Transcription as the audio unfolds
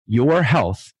your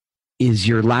health is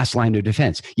your last line of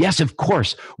defense. Yes, of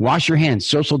course, wash your hands,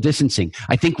 social distancing.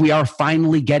 I think we are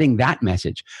finally getting that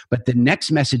message. But the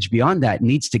next message beyond that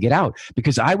needs to get out,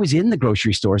 because I was in the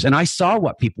grocery stores and I saw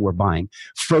what people were buying.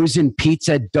 Frozen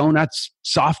pizza, donuts,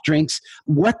 soft drinks.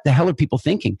 What the hell are people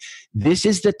thinking? This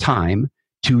is the time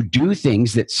to do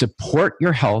things that support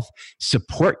your health,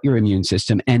 support your immune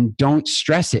system, and don't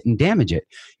stress it and damage it.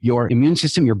 Your immune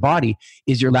system, your body,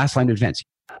 is your last line of defense.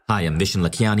 Hi, I'm Vishen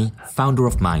Lakhiani, founder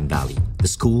of Mind Valley, the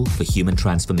school for human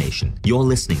transformation. You're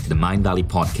listening to the Mind Valley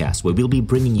podcast, where we'll be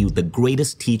bringing you the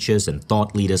greatest teachers and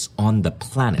thought leaders on the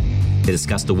planet to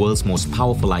discuss the world's most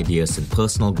powerful ideas in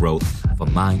personal growth for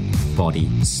mind, body,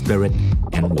 spirit,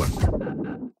 and work.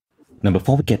 Now,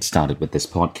 before we get started with this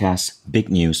podcast, big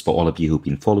news for all of you who've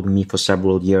been following me for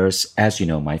several years. As you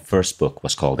know, my first book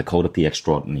was called The Code of the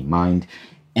Extraordinary Mind,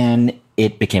 and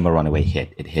it became a runaway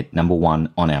hit. It hit #1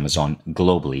 on Amazon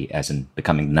globally, as in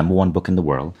becoming the #1 book in the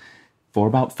world for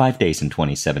about 5 days in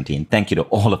 2017. Thank you to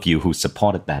all of you who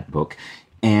supported that book.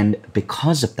 And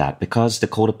because of that, because The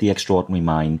Code of the Extraordinary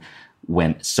Mind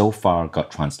went so far,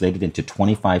 got translated into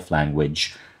 25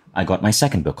 language, I got my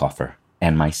second book offer.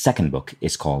 And my second book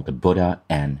is called The Buddha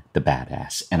and the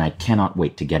Badass, and I cannot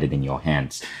wait to get it in your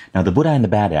hands. Now, The Buddha and the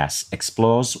Badass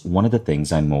explores one of the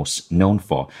things I'm most known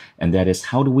for, and that is,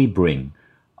 how do we bring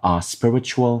our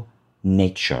spiritual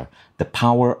nature, the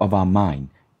power of our mind,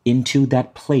 into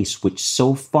that place which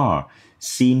so far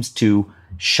seems to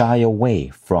shy away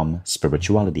from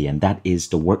spirituality, and that is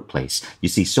the workplace. You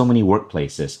see, so many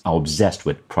workplaces are obsessed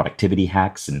with productivity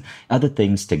hacks and other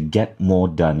things to get more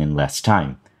done in less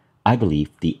time. I believe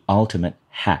the ultimate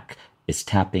hack is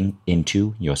tapping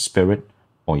into your spirit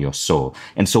or your soul.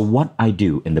 And so what I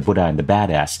do in The Buddha and the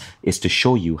Badass is to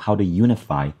show you how to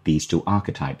unify these two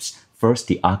archetypes. First,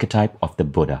 the archetype of the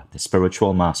Buddha, the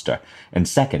spiritual master. And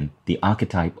second, the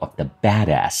archetype of the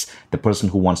badass, the person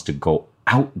who wants to go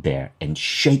out there and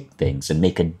shake things and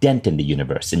make a dent in the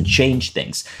universe and change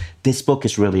things. This book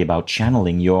is really about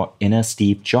channeling your inner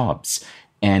Steve Jobs.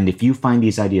 And if you find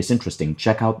these ideas interesting,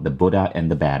 check out The Buddha and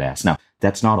the Badass. Now,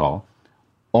 that's not all.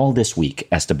 All this week,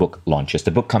 as the book launches, the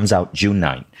book comes out June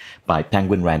 9 by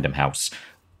Penguin Random House.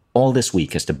 All this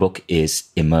week, as the book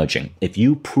is emerging, if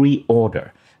you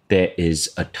pre-order, there is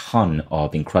a ton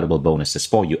of incredible bonuses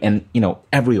for you. And, you know,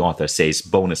 every author says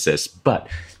bonuses, but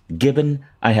given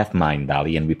I have Mind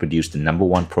Valley and we produce the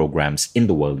 #1 programs in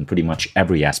the world in pretty much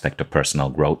every aspect of personal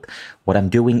growth, what I'm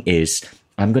doing is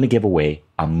I'm going to give away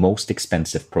our most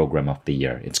expensive program of the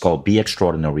year. It's called Be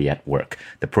Extraordinary at Work.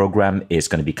 The program is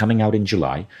going to be coming out in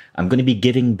July. I'm going to be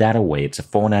giving that away. It's a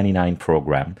 $4.99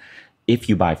 program if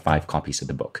you buy 5 copies of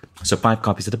the book. So 5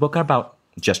 copies of the book are about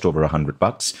just over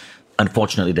 $100.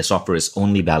 Unfortunately, this offer is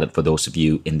only valid for those of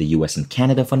you in the US and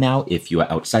Canada for now. If you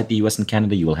are outside the US and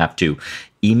Canada, you will have to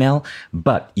email,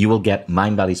 but you will get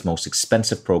Mind Valley's most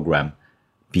expensive program,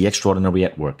 Be Extraordinary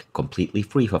at Work, completely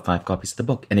free for 5 copies of the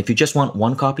book. And if you just want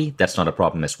 1 copy, that's not a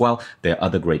problem as well. There are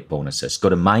other great bonuses. Go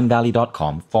to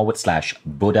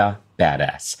mindvalley.com/Buddha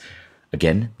Badass.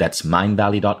 Again, that's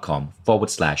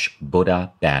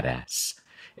mindvalley.com/Buddha Badass.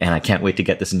 And I can't wait to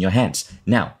get this in your hands.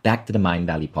 Now, back to the Mind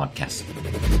Valley podcast.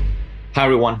 Hi,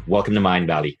 everyone. Welcome to Mind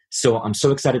Valley. So I'm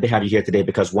so excited to have you here today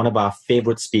because one of our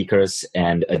favorite speakers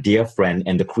and a dear friend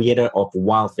and the creator of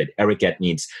WildFit, Eric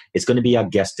Edmeades, is going to be our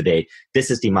guest today. This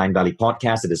is the Mind Valley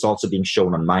podcast. It is also being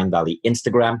shown on Mind Valley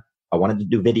Instagram. I wanted to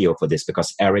do video for this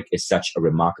because Eric is such a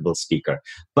remarkable speaker.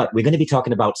 But we're going to be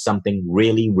talking about something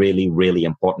really, really, really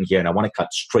important here. And I want to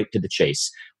cut straight to the chase.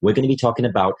 We're going to be talking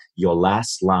about your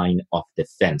last line of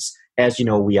defense. As you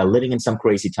know, we are living in some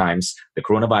crazy times. The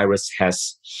coronavirus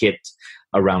has hit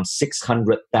around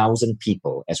 600,000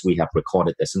 people as we have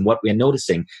recorded this. And what we're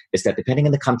noticing is that depending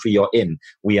on the country you're in,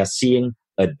 we are seeing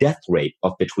a death rate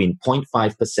of between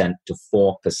 0.5% to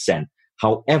 4%.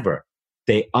 However,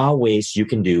 there are ways you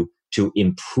can do to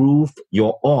improve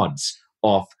your odds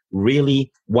of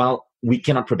really, while we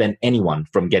cannot prevent anyone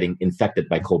from getting infected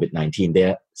by COVID-19,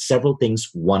 there are several things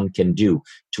one can do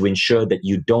to ensure that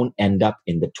you don't end up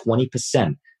in the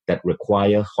 20% that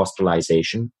require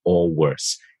hospitalization or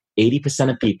worse.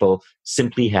 80% of people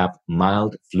simply have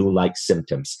mild flu-like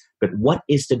symptoms. But what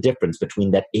is the difference between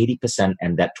that 80%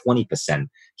 and that 20%?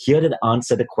 Here to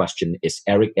answer the question is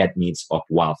Eric Edmeades of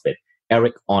WildFit.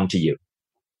 Eric, on to you.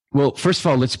 Well, first of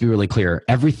all, let's be really clear.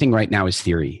 Everything right now is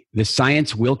theory. The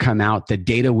science will come out, the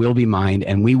data will be mined,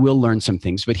 and we will learn some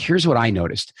things. But here's what I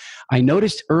noticed. I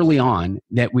noticed early on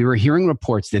that we were hearing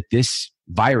reports that this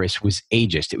virus was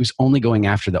ageist. It was only going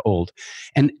after the old.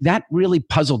 And that really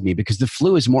puzzled me because the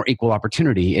flu is more equal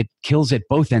opportunity. It kills at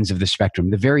both ends of the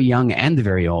spectrum, the very young and the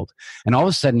very old. And all of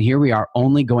a sudden, here we are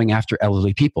only going after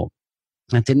elderly people.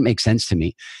 That didn't make sense to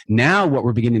me. Now, what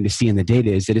we're beginning to see in the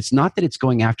data is that it's not that it's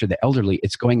going after the elderly,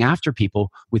 it's going after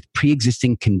people with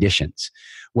pre-existing conditions.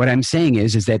 What I'm saying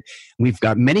is that we've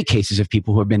got many cases of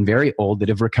people who have been very old that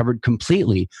have recovered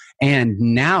completely. And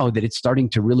now that it's starting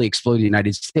to really explode in the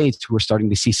United States, we're starting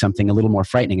to see something a little more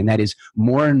frightening. And that is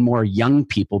more and more young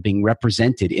people being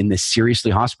represented in the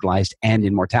seriously hospitalized and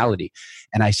in mortality.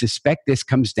 And I suspect this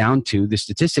comes down to the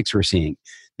statistics we're seeing,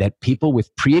 that people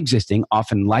with pre-existing,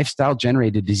 often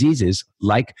lifestyle-generated diseases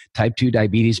like type 2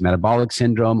 diabetes, metabolic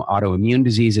syndrome, autoimmune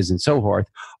diseases, and so forth,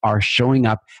 are showing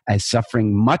up as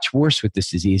suffering much worse with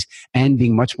this disease and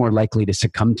being much more likely to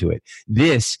succumb to it.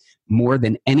 This, more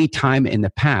than any time in the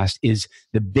past, is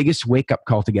the biggest wake-up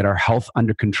call to get our health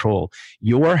under control.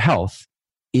 Your health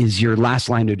is your last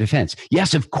line of defense.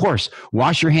 Yes, of course,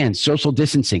 wash your hands, social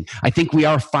distancing. I think we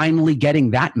are finally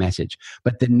getting that message.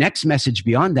 But the next message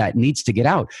beyond that needs to get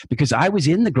out, because I was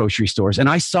in the grocery stores and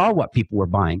I saw what people were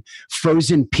buying.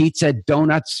 Frozen pizza,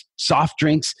 donuts, soft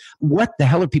drinks. What the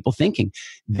hell are people thinking?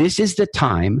 This is the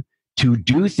time to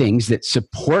do things that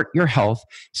support your health,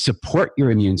 support your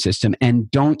immune system,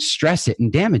 and don't stress it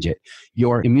and damage it.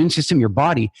 Your immune system, your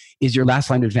body, is your last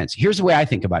line of defense. Here's the way I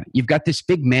think about it. You've got this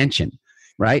big mansion,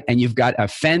 right? And you've got a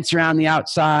fence around the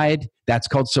outside. That's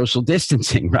called social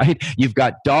distancing, right? You've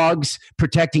got dogs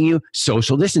protecting you,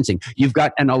 social distancing. You've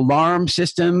got an alarm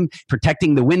system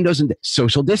protecting the windows, and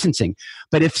social distancing.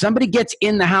 But if somebody gets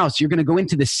in the house, you're going to go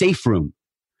into the safe room.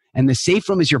 And the safe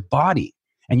room is your body.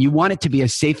 And you want it to be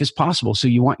as safe as possible. So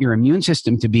you want your immune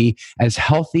system to be as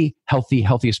healthy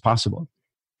as possible.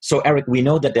 So, Eric, we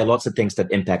know that there are lots of things that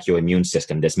impact your immune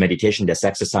system. There's meditation, there's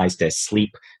exercise, there's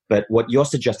sleep. But what you're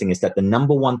suggesting is that the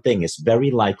number one thing is very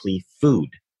likely food,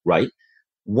 right?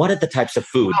 What are the types of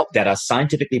food that are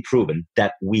scientifically proven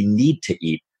that we need to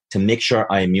eat to make sure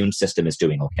our immune system is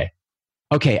doing okay?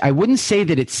 Okay, I wouldn't say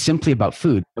that it's simply about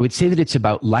food. I would say that it's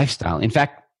about lifestyle. In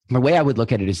fact, the way I would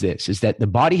look at it is this, is that the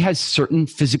body has certain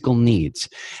physical needs.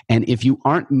 And if you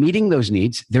aren't meeting those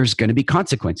needs, there's going to be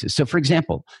consequences. So for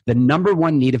example, the number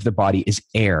one need of the body is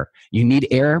air. You need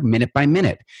air minute by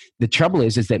minute. The trouble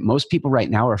is that most people right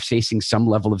now are facing some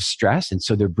level of stress. And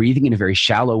so they're breathing in a very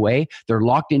shallow way. They're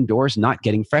locked indoors, not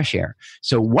getting fresh air.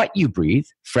 So what you breathe,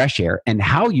 fresh air, and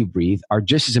how you breathe are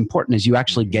just as important as you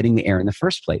actually getting the air in the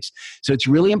first place. So it's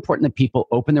really important that people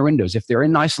open their windows. If they're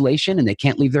in isolation and they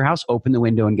can't leave their house, open the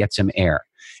window and get some air.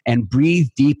 And breathe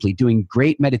deeply. Doing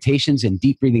great meditations and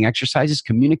deep breathing exercises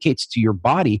communicates to your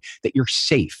body that you're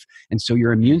safe. And so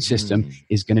your immune system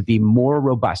is going to be more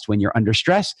robust. When you're under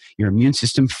stress, your immune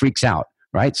system freaks out,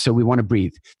 right? So we want to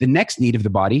breathe. The next need of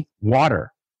the body,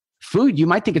 water. Food, you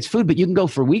might think it's food, but you can go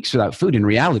for weeks without food. In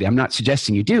reality, I'm not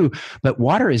suggesting you do, but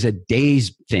water is a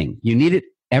day's thing. You need it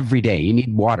every day. You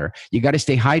need water. You got to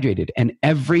stay hydrated. And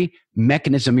every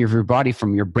mechanism of your body,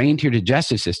 from your brain to your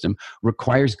digestive system,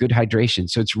 requires good hydration.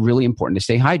 So it's really important to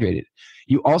stay hydrated.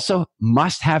 You also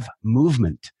must have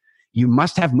movement. You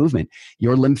must have movement.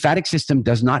 Your lymphatic system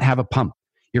does not have a pump.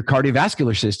 Your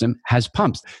cardiovascular system has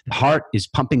pumps. The heart is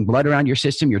pumping blood around your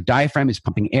system. Your diaphragm is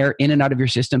pumping air in and out of your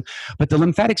system. But the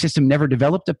lymphatic system never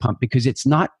developed a pump because it's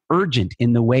not urgent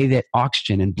in the way that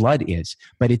oxygen and blood is.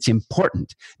 But it's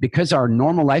important. Because our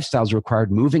normal lifestyles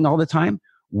required moving all the time,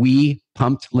 we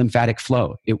pumped lymphatic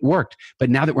flow. It worked. But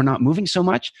now that we're not moving so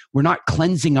much, we're not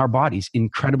cleansing our bodies.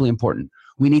 Incredibly important.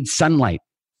 We need sunlight.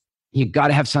 You got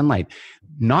to have sunlight.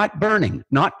 Not burning,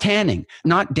 not tanning,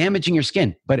 not damaging your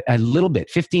skin, but a little bit,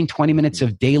 15, 20 minutes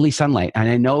of daily sunlight. And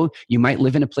I know you might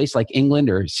live in a place like England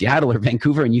or Seattle or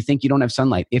Vancouver and you think you don't have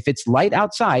sunlight. If it's light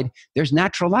outside, there's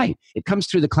natural light. It comes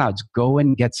through the clouds. Go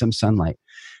and get some sunlight.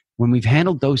 When we've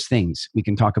handled those things, we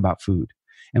can talk about food.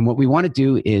 And what we want to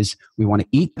do is we want to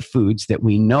eat the foods that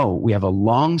we know we have a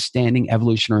long-standing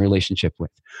evolutionary relationship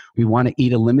with. We want to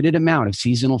eat a limited amount of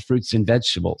seasonal fruits and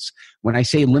vegetables. When I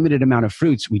say limited amount of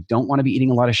fruits, we don't want to be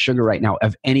eating a lot of sugar right now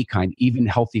of any kind, even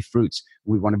healthy fruits.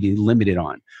 We want to be limited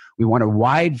on. We want a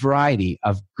wide variety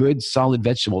of good, solid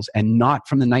vegetables and not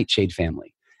from the nightshade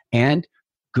family. And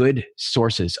good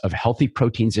sources of healthy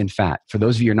proteins and fat. For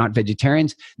those of you who are not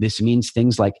vegetarians, this means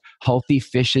things like healthy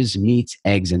fishes, meats,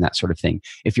 eggs, and that sort of thing.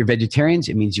 If you're vegetarians,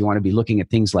 it means you want to be looking at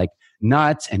things like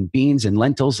nuts and beans and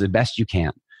lentils the best you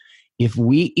can. If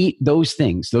we eat those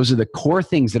things, those are the core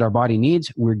things that our body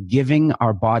needs. We're giving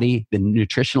our body the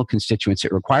nutritional constituents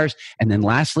it requires. And then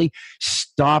lastly,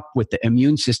 stop with the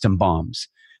immune system bombs.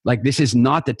 Like, this is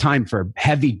not the time for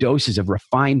heavy doses of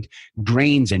refined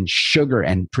grains and sugar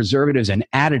and preservatives and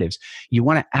additives. You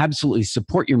want to absolutely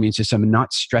support your immune system and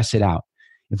not stress it out.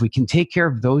 If we can take care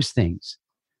of those things,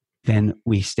 then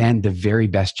we stand the very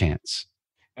best chance.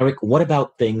 Eric, what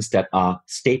about things that are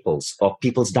staples of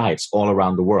people's diets all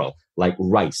around the world, like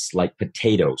rice, like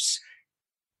potatoes?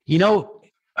 You know,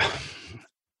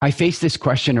 I face this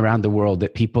question around the world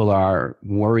that people are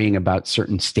worrying about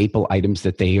certain staple items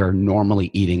that they are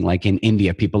normally eating. Like in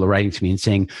India, people are writing to me and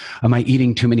saying, am I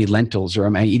eating too many lentils, or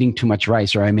am I eating too much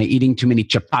rice, or am I eating too many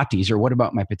chapatis, or what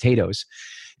about my potatoes?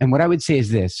 And what I would say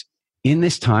is this: in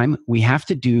this time, we have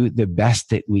to do the best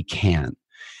that we can.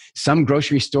 Some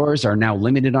grocery stores are now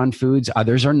limited on foods.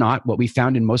 Others are not. What we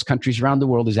found in most countries around the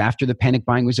world is after the panic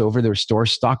buying was over, their stores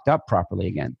stocked up properly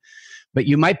again. But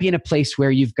you might be in a place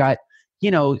where you've got,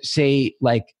 say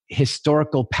like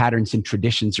historical patterns and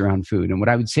traditions around food. And what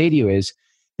I would say to you is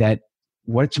that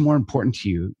what's more important to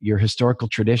you, your historical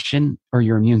tradition or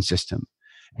your immune system?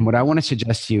 And what I want to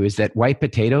suggest to you is that white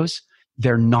potatoes,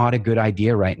 they're not a good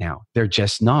idea right now. They're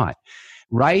just not.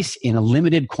 Rice in a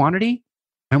limited quantity,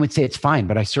 I would say it's fine,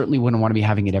 but I certainly wouldn't want to be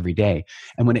having it every day.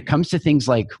 And when it comes to things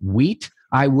like wheat,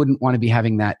 I wouldn't want to be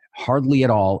having that hardly at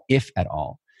all, if at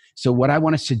all. So what I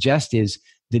want to suggest is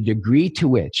the degree to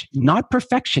which, not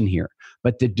perfection here,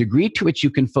 but the degree to which you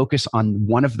can focus on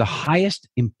one of the highest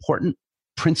important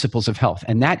principles of health.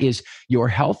 And that is, your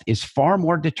health is far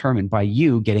more determined by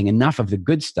you getting enough of the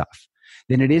good stuff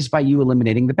than it is by you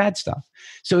eliminating the bad stuff.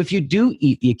 So if you do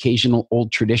eat the occasional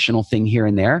old traditional thing here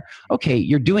and there, okay,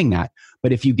 you're doing that.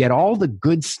 But if you get all the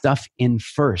good stuff in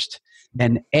first,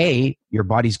 then A, your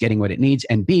body's getting what it needs,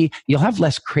 and B, you'll have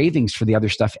less cravings for the other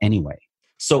stuff anyway.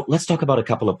 So let's talk about a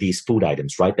couple of these food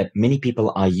items, right, that many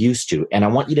people are used to. And I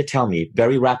want you to tell me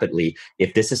very rapidly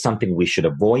if this is something we should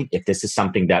avoid, if this is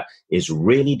something that is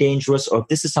really dangerous, or if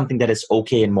this is something that is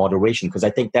okay in moderation, because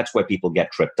I think that's where people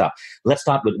get tripped up. Let's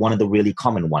start with one of the really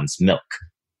common ones, milk.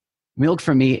 Milk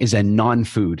for me is a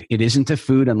non-food. It isn't a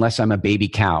food unless I'm a baby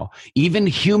cow. Even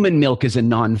human milk is a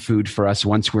non-food for us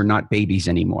once we're not babies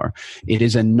anymore. It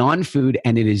is a non-food,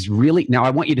 and it is really... Now, I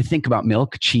want you to think about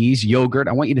milk, cheese, yogurt.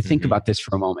 I want you to think about this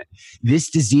for a moment. This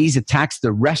disease attacks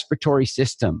the respiratory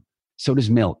system. So does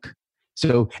milk.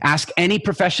 So ask any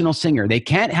professional singer. They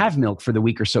can't have milk for the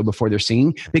week or so before they're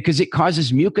singing because it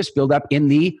causes mucus buildup in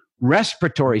the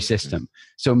respiratory system.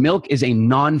 So milk is a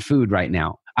non-food right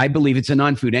now. I believe it's a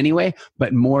non-food anyway,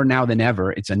 but more now than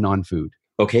ever, it's a non-food.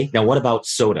 Okay. Now, what about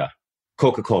soda,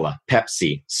 Coca-Cola,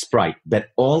 Pepsi, Sprite, but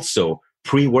also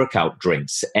pre-workout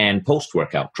drinks and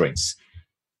post-workout drinks?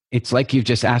 It's like you've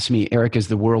just asked me, Eric, is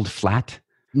the world flat?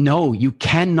 No, you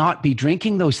cannot be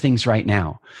drinking those things right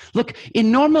now. Look,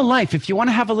 in normal life, if you want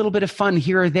to have a little bit of fun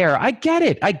here or there, I get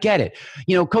it.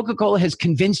 Coca-Cola has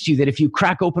convinced you that if you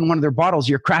crack open one of their bottles,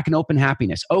 you're cracking open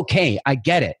happiness. Okay, I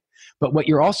get it. But what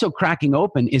you're also cracking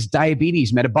open is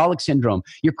diabetes, metabolic syndrome.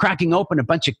 You're cracking open a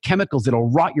bunch of chemicals that'll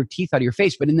rot your teeth out of your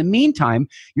face. But in the meantime,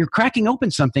 you're cracking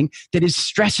open something that is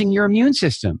stressing your immune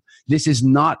system. This is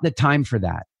not the time for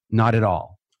that. Not at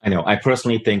all. I know. I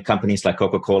personally think companies like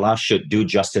Coca-Cola should do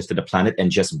justice to the planet and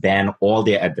just ban all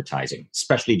their advertising,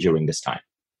 especially during this time.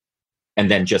 And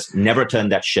then just never turn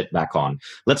that shit back on.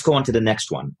 Let's go on to the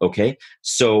next one, okay?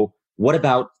 So what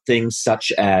about things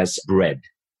such as bread?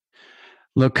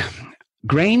 Look,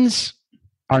 grains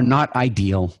are not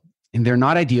ideal, and they're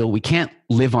not ideal. We can't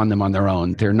live on them on their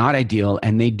own. They're not ideal,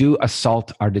 and they do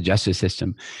assault our digestive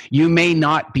system. You may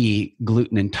not be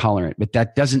gluten intolerant, but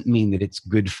that doesn't mean that it's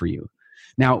good for you.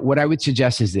 Now, what I would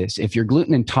suggest is this. If you're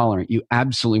gluten intolerant, you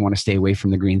absolutely want to stay away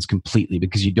from the greens completely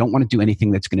because you don't want to do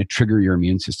anything that's going to trigger your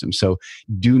immune system. So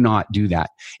do not do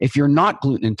that. If you're not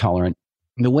gluten intolerant,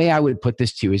 the way I would put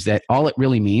this to you is that all it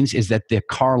really means is that the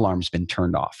car alarm's been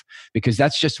turned off, because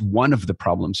that's just one of the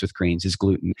problems with grains is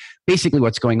gluten. Basically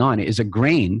what's going on is a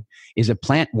grain is a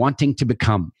plant wanting to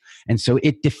become. And so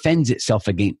it defends itself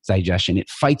against digestion. It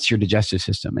fights your digestive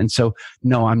system. And so,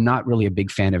 no, I'm not really a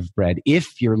big fan of bread.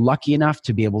 If you're lucky enough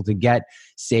to be able to get,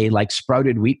 say, like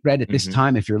sprouted wheat bread at this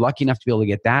time, if you're lucky enough to be able to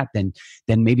get that, then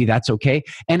maybe that's okay.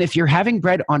 And if you're having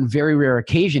bread on very rare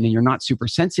occasion and you're not super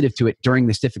sensitive to it during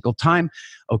this difficult time,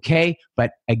 okay.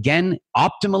 But again,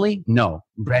 optimally, no,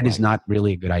 bread is not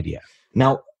really a good idea.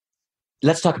 Now,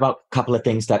 let's talk about a couple of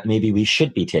things that maybe we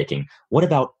should be taking. What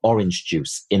about orange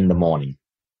juice in the morning?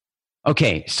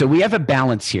 Okay, so we have a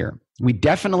balance here. We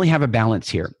definitely have a balance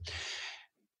here.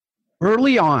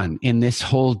 Early on in this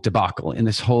whole debacle, in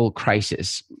this whole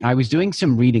crisis, I was doing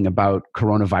some reading about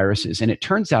coronaviruses, and it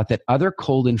turns out that other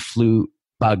cold and flu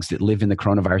bugs that live in the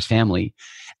coronavirus family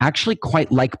actually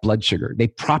quite like blood sugar. They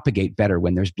propagate better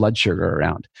when there's blood sugar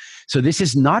around. So this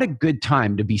is not a good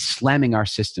time to be slamming our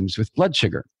systems with blood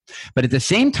sugar. But at the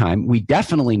same time, we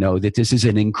definitely know that this is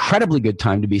an incredibly good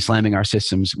time to be slamming our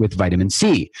systems with vitamin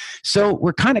C. So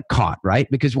we're kind of caught, right?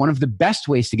 Because one of the best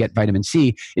ways to get vitamin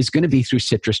C is going to be through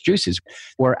citrus juices.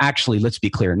 Or actually, let's be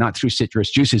clear, not through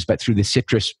citrus juices, but through the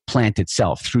citrus plant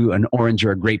itself, through an orange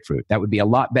or a grapefruit. That would be a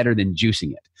lot better than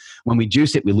juicing it. When we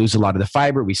juice it, we lose a lot of the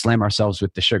fiber. We slam ourselves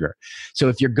with the sugar. So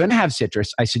if you're going to have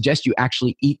citrus, I suggest you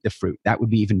actually eat the fruit. That would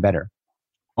be even better.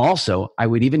 Also, I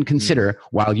would even consider,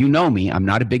 while you know me, I'm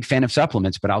not a big fan of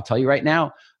supplements, but I'll tell you right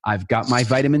now, I've got my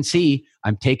vitamin C.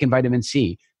 I'm taking vitamin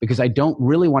C because I don't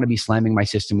really want to be slamming my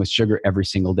system with sugar every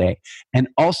single day. And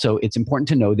also, it's important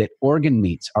to know that organ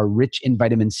meats are rich in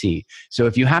vitamin C. So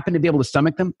if you happen to be able to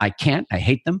stomach them, I can't, I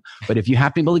hate them. But if you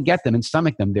happen to be able to get them and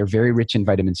stomach them, they're very rich in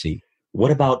vitamin C. What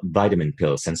about vitamin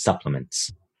pills and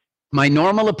supplements? My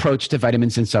normal approach to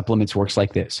vitamins and supplements works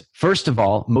like this. First of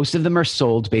all, most of them are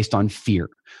sold based on fear.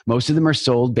 Most of them are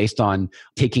sold based on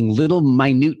taking little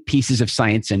minute pieces of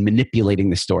science and manipulating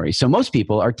the story. So most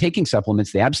people are taking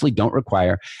supplements they absolutely don't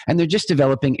require, and they're just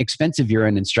developing expensive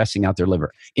urine and stressing out their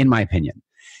liver, in my opinion.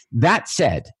 That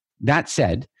said,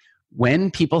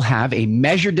 when people have a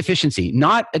measured deficiency,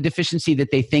 not a deficiency that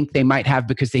they think they might have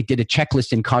because they did a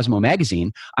checklist in Cosmo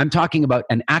magazine, I'm talking about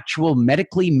an actual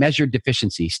medically measured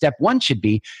deficiency. Step one should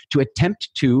be to attempt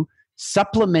to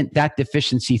supplement that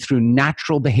deficiency through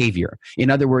natural behavior. In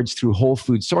other words, through whole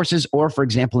food sources, or for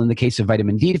example, in the case of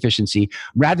vitamin D deficiency,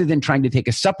 rather than trying to take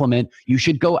a supplement, you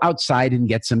should go outside and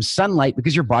get some sunlight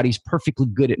because your body's perfectly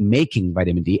good at making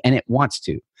vitamin D and it wants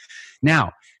to.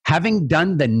 Now, having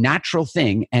done the natural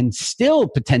thing and still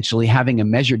potentially having a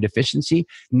measured deficiency,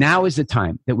 now is the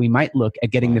time that we might look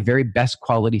at getting the very best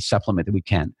quality supplement that we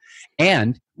can.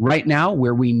 And right now,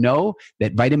 where we know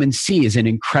that vitamin C is an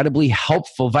incredibly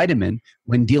helpful vitamin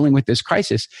when dealing with this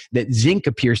crisis, that zinc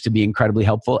appears to be incredibly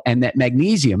helpful, and that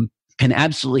magnesium can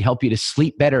absolutely help you to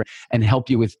sleep better and help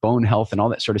you with bone health and all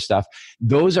that sort of stuff.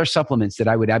 Those are supplements that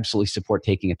I would absolutely support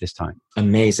taking at this time.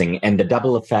 Amazing. And the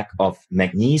double effect of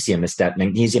magnesium is that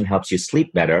magnesium helps you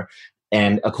sleep better.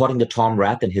 And according to Tom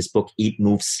Rath in his book, Eat,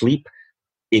 Move, Sleep,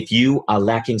 if you are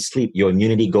lacking sleep, your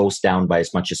immunity goes down by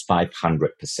as much as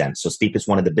 500%. So sleep is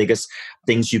one of the biggest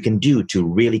things you can do to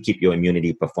really keep your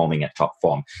immunity performing at top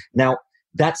form. Now,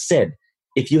 that said,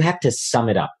 if you had to sum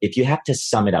it up,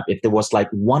 if there was like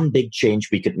one big change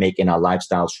we could make in our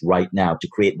lifestyles right now to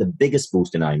create the biggest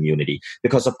boost in our immunity,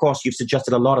 because of course you've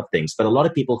suggested a lot of things, but a lot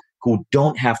of people who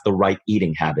don't have the right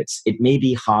eating habits, it may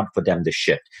be hard for them to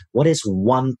shift. What is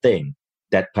one thing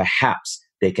that perhaps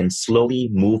they can slowly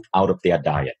move out of their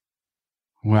diet?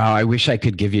 Wow, I wish I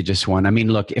could give you just one. I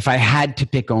mean, look, if I had to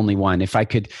pick only one, if I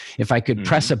could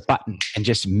press a button and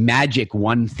just magic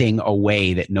one thing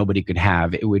away that nobody could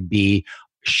have, it would be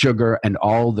sugar and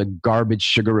all the garbage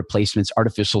sugar replacements,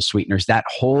 artificial sweeteners, that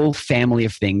whole family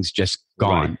of things just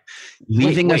gone, right.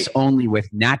 Leaving us only with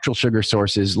natural sugar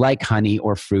sources like honey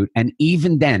or fruit. And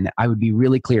even then, I would be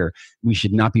really clear, we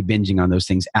should not be binging on those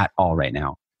things at all right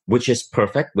now. Which is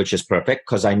perfect,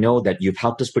 because I know that you've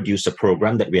helped us produce a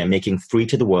program that we are making free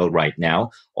to the world right now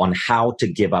on how to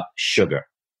give up sugar.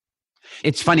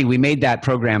 It's funny, we made that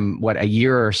program, a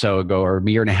year or so ago, or a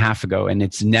year and a half ago, and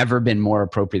it's never been more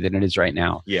appropriate than it is right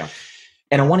now. Yeah.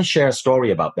 And I want to share a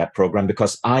story about that program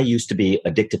because I used to be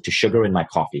addicted to sugar in my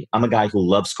coffee. I'm a guy who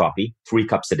loves coffee, 3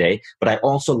 cups a day, but I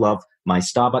also love my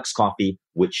Starbucks coffee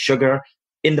with sugar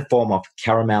in the form of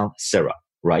caramel syrup.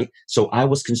 Right? So I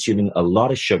was consuming a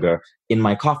lot of sugar in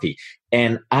my coffee,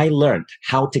 and I learned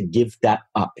how to give that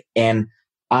up. And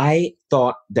I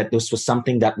thought that this was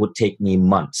something that would take me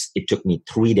months. It took me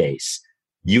 3 days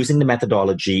using the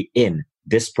methodology in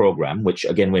this program, which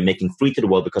again, we're making free to the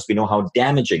world because we know how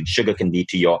damaging sugar can be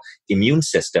to your immune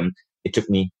system. It took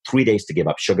me 3 days to give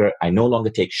up sugar. I no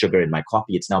longer take sugar in my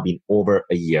coffee. It's now been over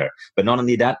a year. But not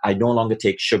only that, I no longer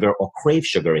take sugar or crave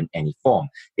sugar in any form.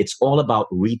 It's all about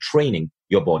retraining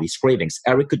your body's cravings.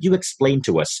 Eric, could you explain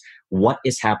to us what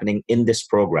is happening in this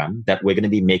program that we're going to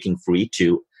be making free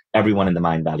to everyone in the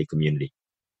Mind Valley community?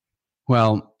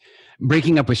 Well,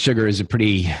 breaking up with sugar is a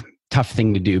pretty tough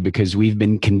thing to do because we've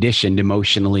been conditioned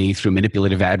emotionally through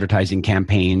manipulative advertising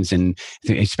campaigns and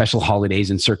special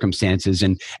holidays and circumstances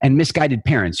and misguided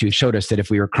parents who showed us that if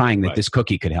we were crying that this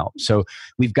cookie could help. So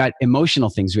we've got emotional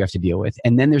things we have to deal with.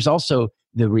 And then there's also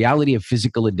the reality of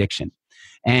physical addiction.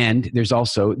 And there's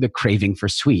also the craving for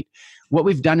sweet. what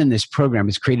we've done in this program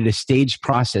is created a staged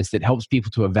process that helps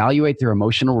people to evaluate their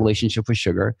emotional relationship with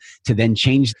sugar, to then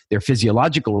change their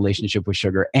physiological relationship with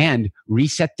sugar and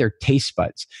reset their taste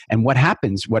buds. And what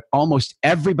happens, what almost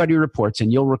everybody reports,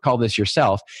 and you'll recall this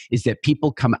yourself, is that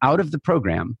people come out of the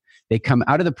program. They come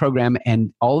out of the program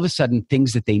and all of a sudden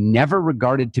things that they never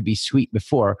regarded to be sweet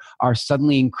before are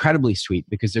suddenly incredibly sweet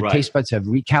because their taste buds have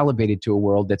recalibrated to a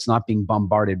world that's not being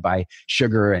bombarded by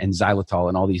sugar and xylitol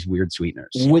and all these weird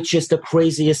sweeteners. Which is the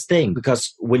craziest thing,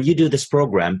 because when you do this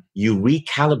program, you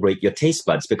recalibrate your taste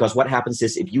buds, because what happens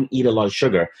is if you eat a lot of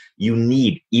sugar, you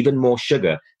need even more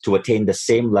sugar to attain the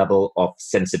same level of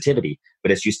sensitivity.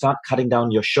 But as you start cutting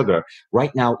down your sugar,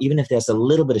 right now, even if there's a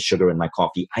little bit of sugar in my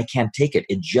coffee, I can't take it.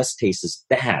 It just tastes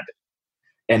bad.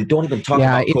 And don't even talk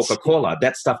about Coca-Cola.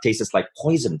 That stuff tastes like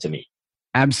poison to me.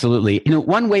 Absolutely.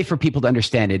 One way for people to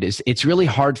understand it is it's really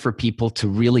hard for people to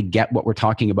really get what we're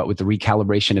talking about with the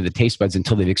recalibration of the taste buds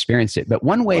until they've experienced it. But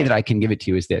one way that I can give it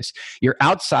to you is this. You're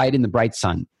outside in the bright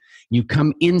sun. You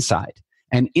come inside,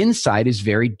 and inside is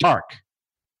very dark.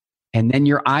 And then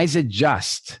your eyes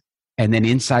adjust, and then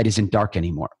inside isn't dark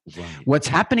anymore. Right. What's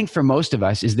happening for most of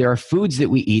us is there are foods that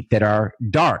we eat that are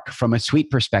dark from a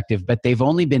sweet perspective, but they've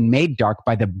only been made dark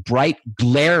by the bright,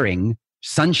 glaring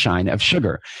sunshine of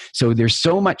sugar. So there's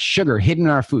so much sugar hidden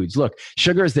in our foods. Look,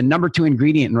 sugar is the number 2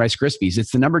 ingredient in Rice Krispies.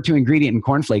 It's the number 2 ingredient in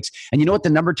Corn Flakes. And you know what the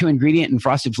number 2 ingredient in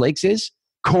Frosted Flakes is?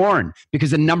 Corn,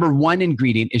 because the number 1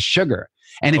 ingredient is sugar.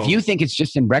 And if you think it's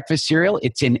just in breakfast cereal,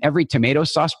 it's in every tomato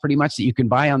sauce pretty much that you can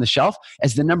buy on the shelf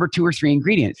as the number 2 or 3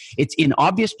 ingredient. It's in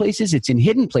obvious places, it's in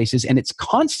hidden places, and it's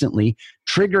constantly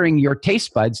triggering your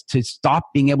taste buds to stop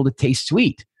being able to taste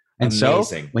sweet. And so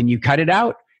when you cut it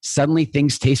out, suddenly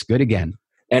things taste good again.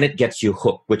 And it gets you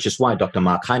hooked, which is why Dr.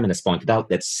 Mark Hyman has pointed out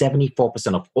that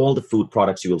 74% of all the food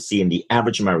products you will see in the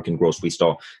average American grocery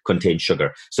store contain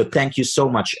sugar. So thank you so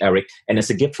much, Eric. And as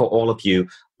a gift for all of you,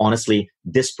 honestly,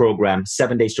 this program,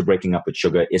 7 Days to Breaking Up with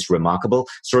Sugar, is remarkable.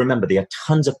 So remember, there are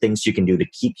tons of things you can do to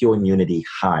keep your immunity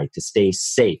high, to stay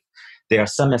safe. There are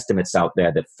some estimates out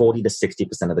there that 40 to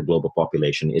 60% of the global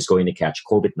population is going to catch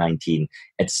COVID-19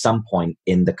 at some point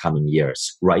in the coming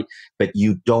years, right? But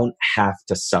you don't have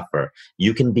to suffer.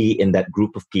 You can be in that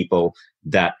group of people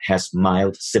that has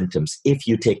mild symptoms if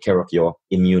you take care of your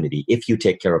immunity, if you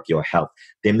take care of your health.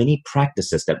 There are many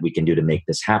practices that we can do to make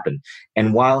this happen.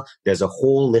 And while there's a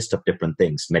whole list of different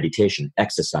things, meditation,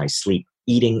 exercise, sleep,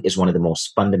 eating is one of the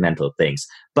most fundamental things.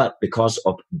 But because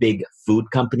of big food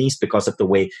companies, because of the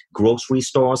way grocery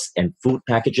stores and food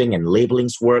packaging and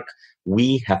labelings work,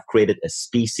 we have created a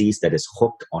species that is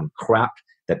hooked on crap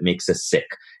that makes us sick.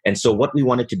 And so what we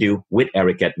wanted to do with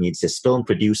Eric Edmeades is film,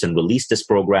 produce, and release this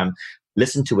program.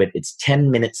 Listen to it. It's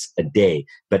 10 minutes a day,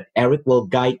 but Eric will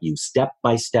guide you step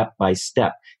by step by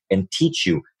step and teach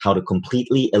you how to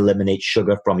completely eliminate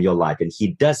sugar from your life. And he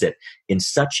does it in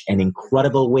such an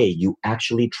incredible way. You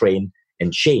actually train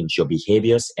and change your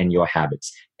behaviors and your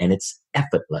habits, and it's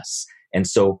effortless. And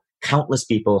so countless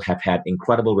people have had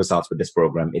incredible results with this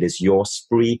program. It is your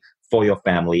spree for your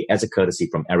family as a courtesy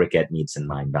from Eric Edmeades in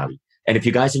Mind Valley. And if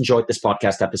you guys enjoyed this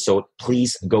podcast episode,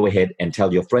 please go ahead and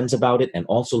tell your friends about it and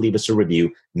also leave us a review.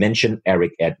 Mention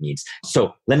Eric Edmeades.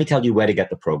 So let me tell you where to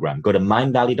get the program. Go to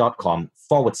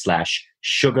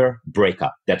mindvalley.com/sugar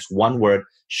breakup. That's one word,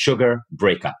 sugar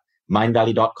breakup.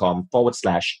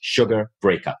 mindvalley.com/sugar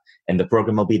breakup. And the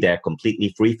program will be there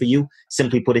completely free for you.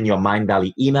 Simply put in your Mind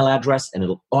Valley email address and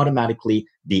it'll automatically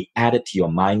be added to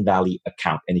your Mind Valley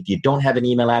account. And if you don't have an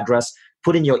email address,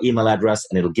 put in your email address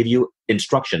and it'll give you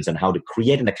instructions on how to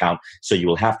create an account so you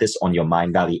will have this on your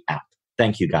Mind Valley app.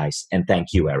 Thank you, guys. And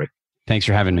thank you, Eric. Thanks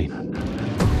for having me.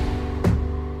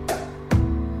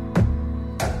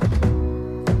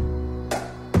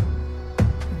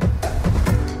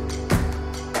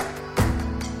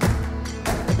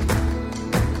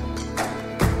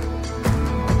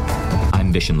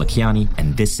 I'm Vishen Lakhiani,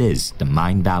 and this is the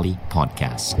Mind Valley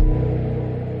Podcast.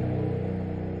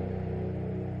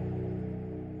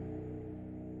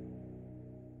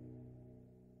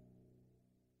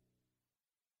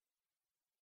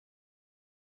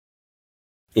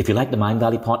 If you like the Mind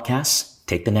Valley Podcast,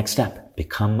 take the next step.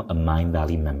 Become a Mind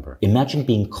Valley member. Imagine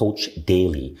being coached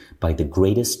daily by the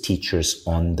greatest teachers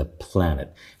on the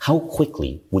planet. How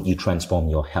quickly would you transform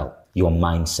your health, your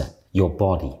mindset, your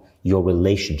body, your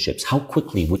relationships? How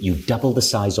quickly would you double the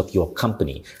size of your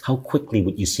company? How quickly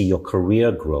would you see your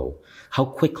career grow? How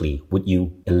quickly would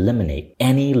you eliminate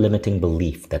any limiting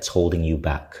belief that's holding you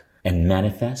back and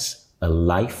manifest a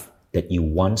life that you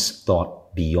once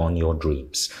thought beyond your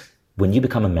dreams? When you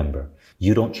become a member,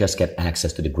 you don't just get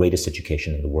access to the greatest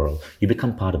education in the world. You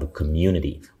become part of a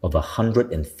community of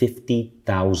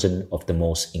 150,000 of the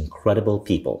most incredible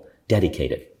people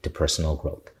dedicated to personal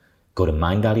growth. Go to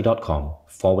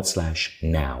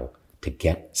mindvalley.com/now to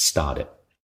get started.